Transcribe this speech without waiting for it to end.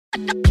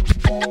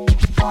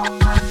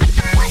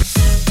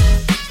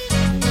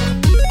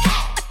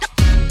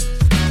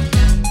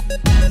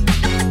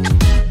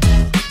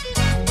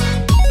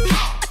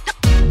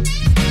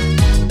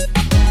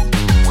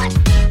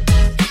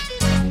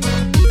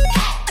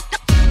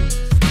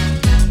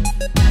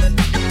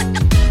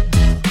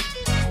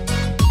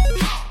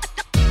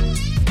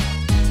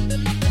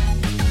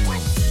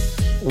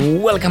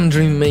Welcome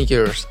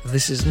DreamMakers,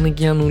 this is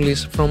Nicky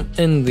Anoulis from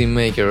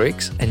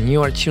DreamMaker, and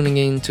you are tuning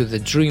in to the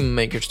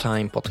DreamMaker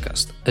Time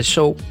podcast, a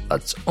show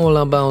that's all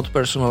about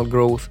personal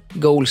growth,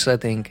 goal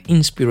setting,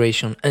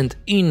 inspiration and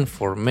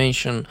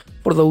information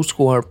for those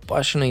who are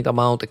passionate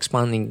about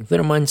expanding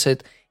their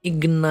mindset,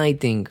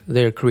 igniting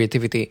their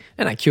creativity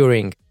and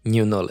acquiring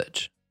new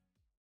knowledge.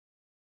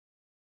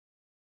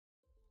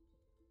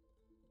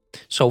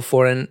 So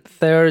for a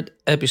third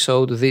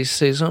episode this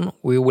season,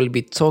 we will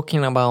be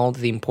talking about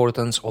the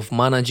importance of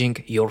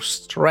managing your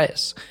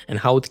stress and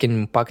how it can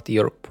impact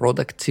your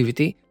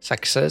productivity,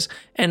 success,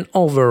 and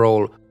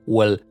overall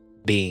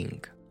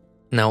well-being.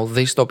 Now,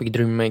 this topic,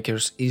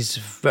 DreamMakers, is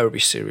very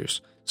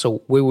serious.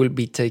 So we will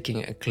be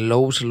taking a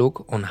close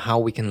look on how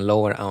we can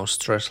lower our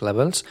stress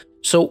levels.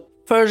 So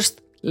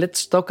first,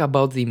 let's talk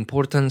about the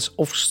importance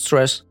of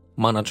stress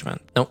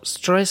management. Now,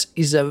 stress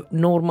is a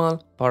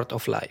normal part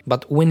of life,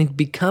 but when it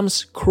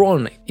becomes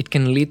chronic, it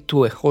can lead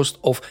to a host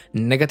of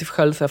negative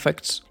health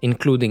effects,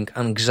 including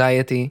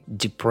anxiety,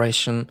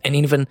 depression, and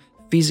even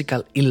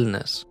physical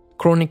illness.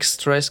 Chronic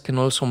stress can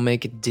also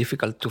make it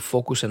difficult to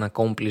focus and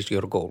accomplish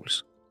your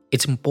goals.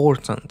 It's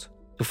important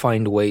to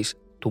find ways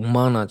to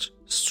manage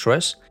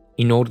stress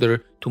in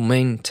order to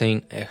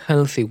maintain a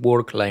healthy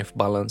work-life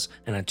balance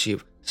and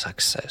achieve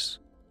success.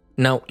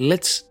 Now,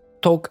 let's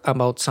talk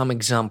about some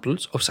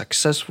examples of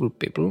successful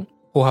people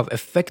who have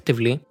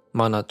effectively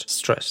managed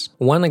stress.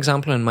 One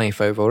example, and my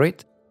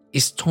favorite,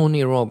 is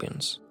Tony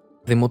Robbins,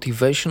 the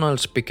motivational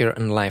speaker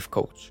and life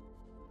coach.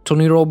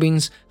 Tony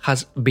Robbins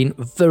has been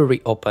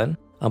very open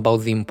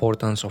about the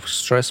importance of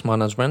stress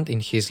management in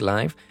his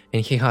life,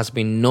 and he has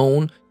been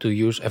known to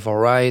use a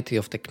variety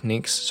of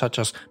techniques such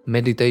as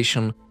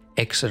meditation,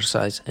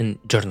 exercise,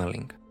 and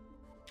journaling.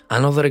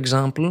 Another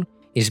example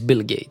is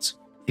Bill Gates,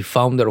 the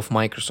founder of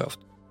Microsoft,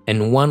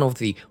 and one of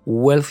the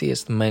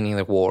wealthiest men in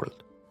the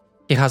world.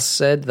 He has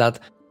said that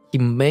he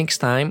makes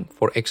time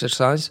for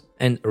exercise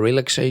and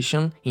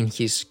relaxation in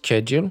his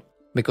schedule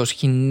because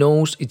he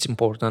knows it's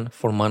important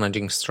for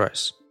managing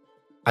stress.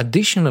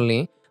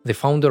 Additionally, the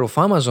founder of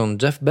Amazon,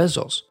 Jeff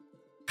Bezos,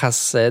 has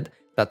said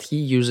that he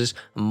uses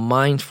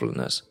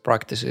mindfulness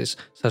practices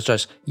such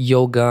as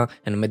yoga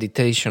and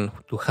meditation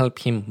to help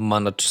him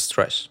manage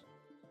stress.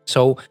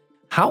 So,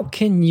 how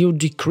can you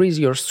decrease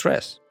your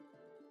stress?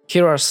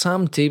 Here are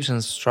some tips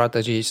and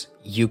strategies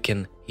you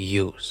can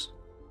use.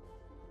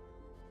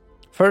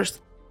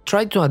 First,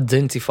 try to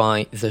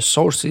identify the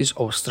sources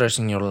of stress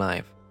in your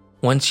life.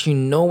 Once you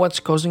know what's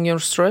causing your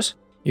stress,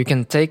 you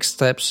can take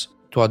steps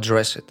to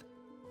address it.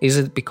 Is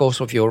it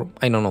because of your,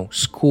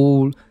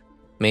 school?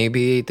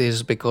 Maybe it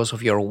is because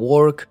of your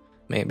work.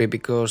 Maybe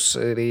because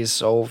it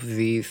is of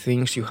the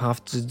things you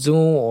have to do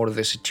or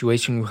the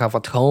situation you have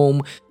at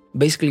home.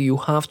 Basically, you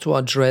have to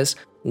address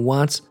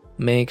what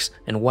makes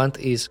and what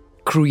is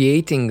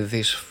creating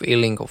this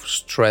feeling of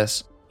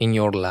stress in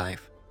your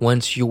life.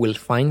 Once you will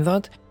find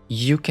that,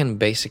 you can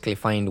basically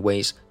find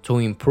ways to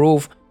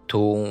improve,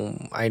 to,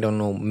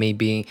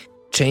 maybe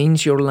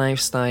change your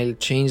lifestyle,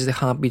 change the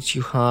habits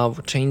you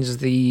have, change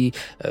the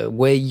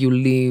way you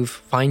live,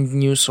 find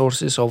new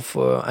sources of,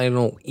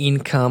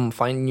 income,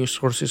 find new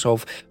sources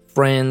of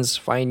friends,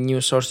 find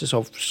new sources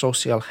of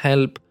social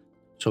help,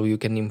 so you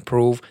can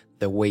improve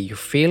the way you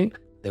feel,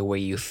 the way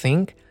you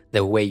think,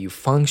 the way you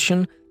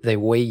function, the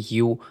way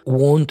you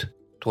want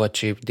to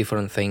achieve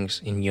different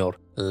things in your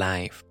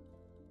life.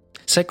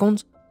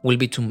 Second will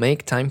be to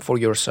make time for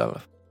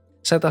yourself.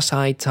 Set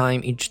aside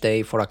time each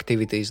day for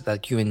activities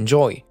that you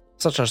enjoy,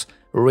 such as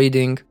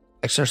reading,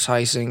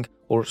 exercising,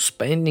 or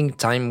spending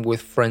time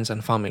with friends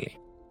and family.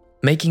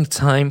 Making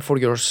time for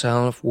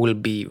yourself will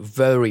be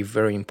very,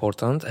 very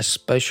important,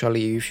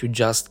 especially if you're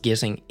just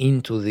getting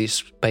into this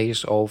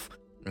space of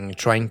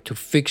trying to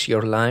fix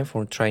your life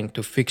or trying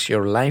to fix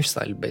your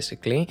lifestyle,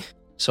 basically.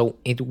 So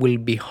it will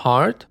be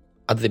hard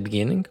at the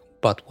beginning,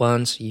 but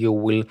once you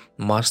will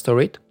master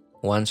it,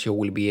 once you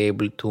will be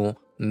able to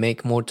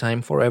make more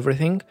time for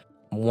everything,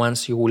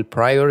 once you will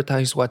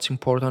prioritize what's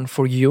important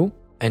for you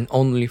and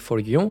only for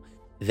you,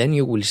 then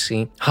you will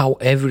see how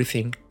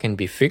everything can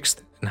be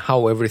fixed and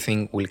how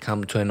everything will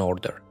come to an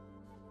order.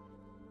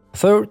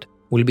 Third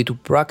will be to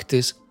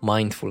practice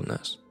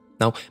mindfulness.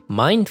 Now,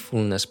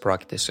 mindfulness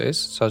practices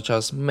such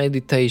as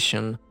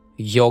meditation,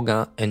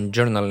 yoga, and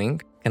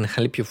journaling can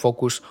help you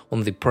focus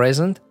on the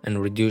present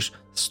and reduce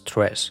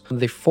stress.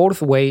 The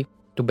fourth way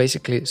to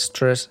basically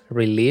stress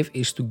relief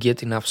is to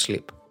get enough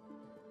sleep.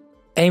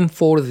 Aim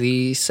for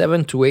the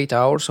 7 to 8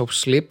 hours of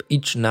sleep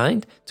each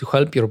night to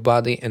help your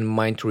body and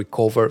mind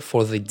recover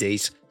for the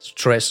day's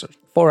stress.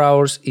 4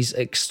 hours is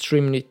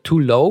extremely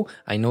too low.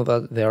 I know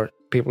that there are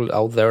people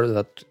out there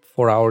that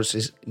 4 hours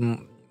is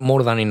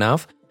more than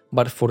enough,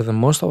 but for the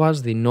most of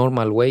us, the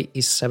normal way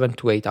is 7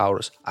 to 8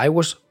 hours. I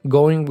was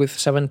going with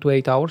 7 to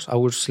 8 hours. I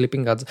was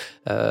sleeping at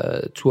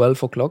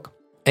 12 o'clock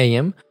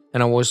a.m.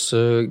 and I was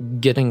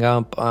getting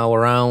up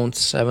around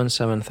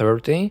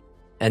 7:30.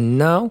 And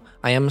now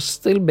I am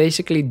still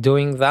basically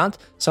doing that.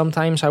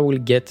 Sometimes I will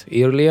get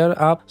earlier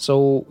up.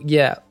 So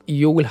yeah,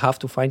 you will have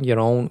to find your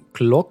own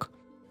clock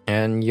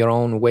and your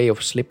own way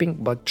of sleeping,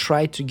 but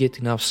try to get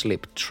enough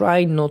sleep.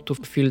 Try not to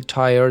feel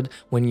tired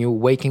when you're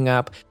waking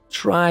up.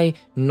 Try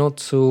not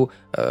to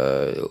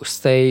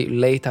stay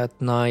late at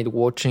night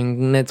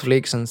watching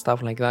Netflix and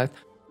stuff like that.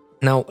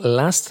 Now,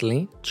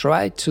 lastly,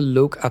 try to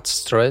look at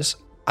stress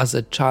as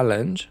a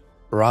challenge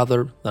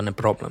rather than a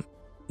problem.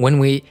 When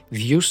we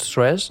view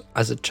stress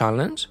as a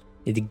challenge,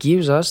 it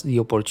gives us the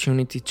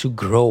opportunity to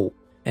grow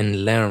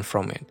and learn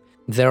from it.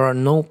 There are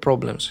no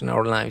problems in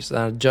our lives,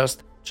 there are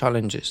just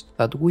challenges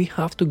that we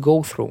have to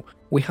go through.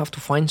 We have to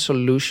find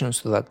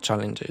solutions to that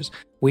challenges.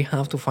 We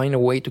have to find a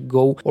way to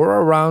go or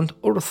around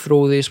or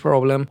through this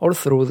problem or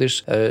through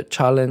this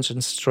challenge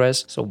and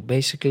stress. So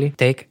basically,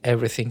 take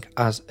everything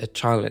as a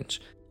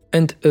challenge.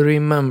 And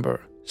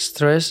remember,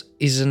 stress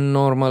is a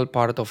normal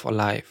part of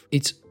life.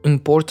 It's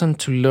important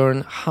to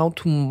learn how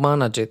to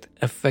manage it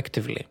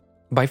effectively.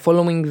 By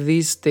following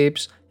these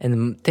tips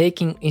and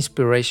taking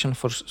inspiration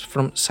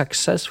from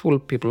successful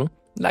people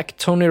like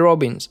Tony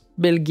Robbins,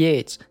 Bill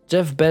Gates,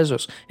 Jeff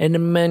Bezos,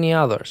 and many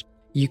others,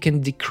 you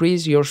can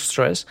decrease your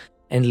stress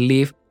and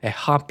live a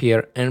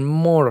happier and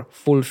more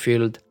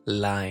fulfilled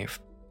life.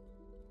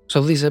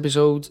 So this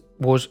episode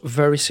was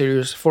very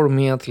serious for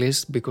me, at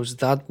least, because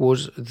that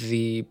was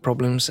the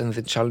problems and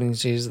the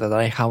challenges that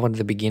I have at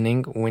the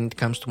beginning when it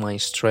comes to my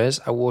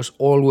stress. I was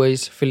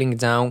always feeling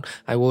down.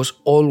 I was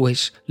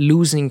always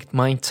losing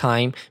my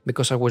time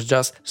because I was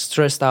just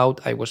stressed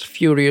out. I was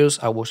furious.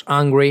 I was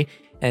angry.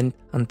 And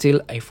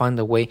until I found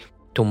a way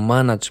to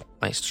manage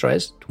my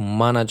stress, to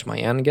manage my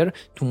anger,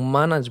 to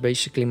manage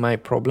basically my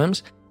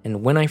problems.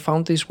 And when I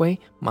found this way,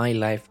 my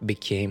life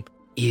became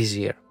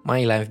easier.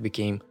 My life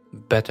became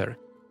better.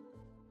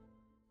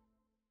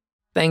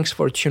 Thanks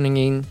for tuning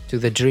in to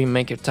the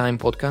DreamMaker Time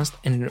podcast,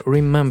 and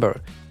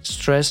remember,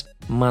 stress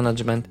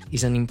management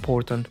is an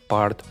important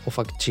part of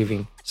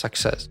achieving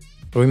success.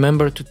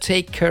 Remember to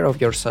take care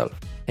of yourself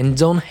and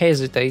don't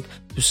hesitate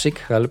to seek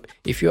help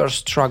if you are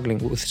struggling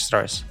with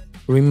stress.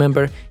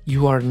 Remember,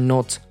 you are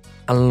not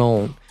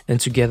alone, and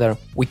together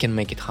we can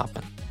make it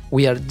happen.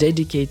 We are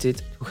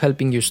dedicated to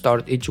helping you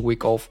start each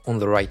week off on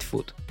the right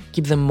foot.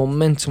 Keep the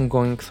momentum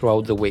going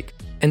throughout the week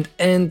and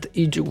end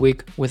each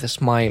week with a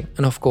smile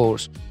and, of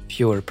course,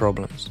 fewer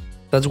problems.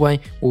 That's why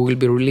we will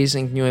be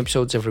releasing new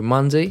episodes every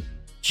Monday,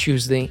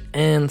 Tuesday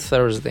and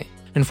Thursday.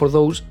 And for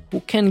those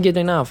who can't get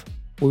enough,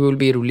 we will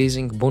be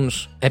releasing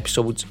bonus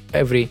episodes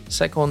every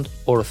second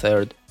or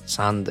third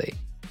Sunday.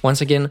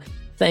 Once again,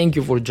 thank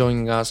you for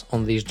joining us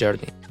on this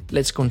journey.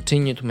 Let's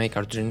continue to make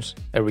our dreams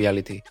a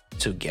reality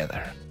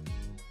together.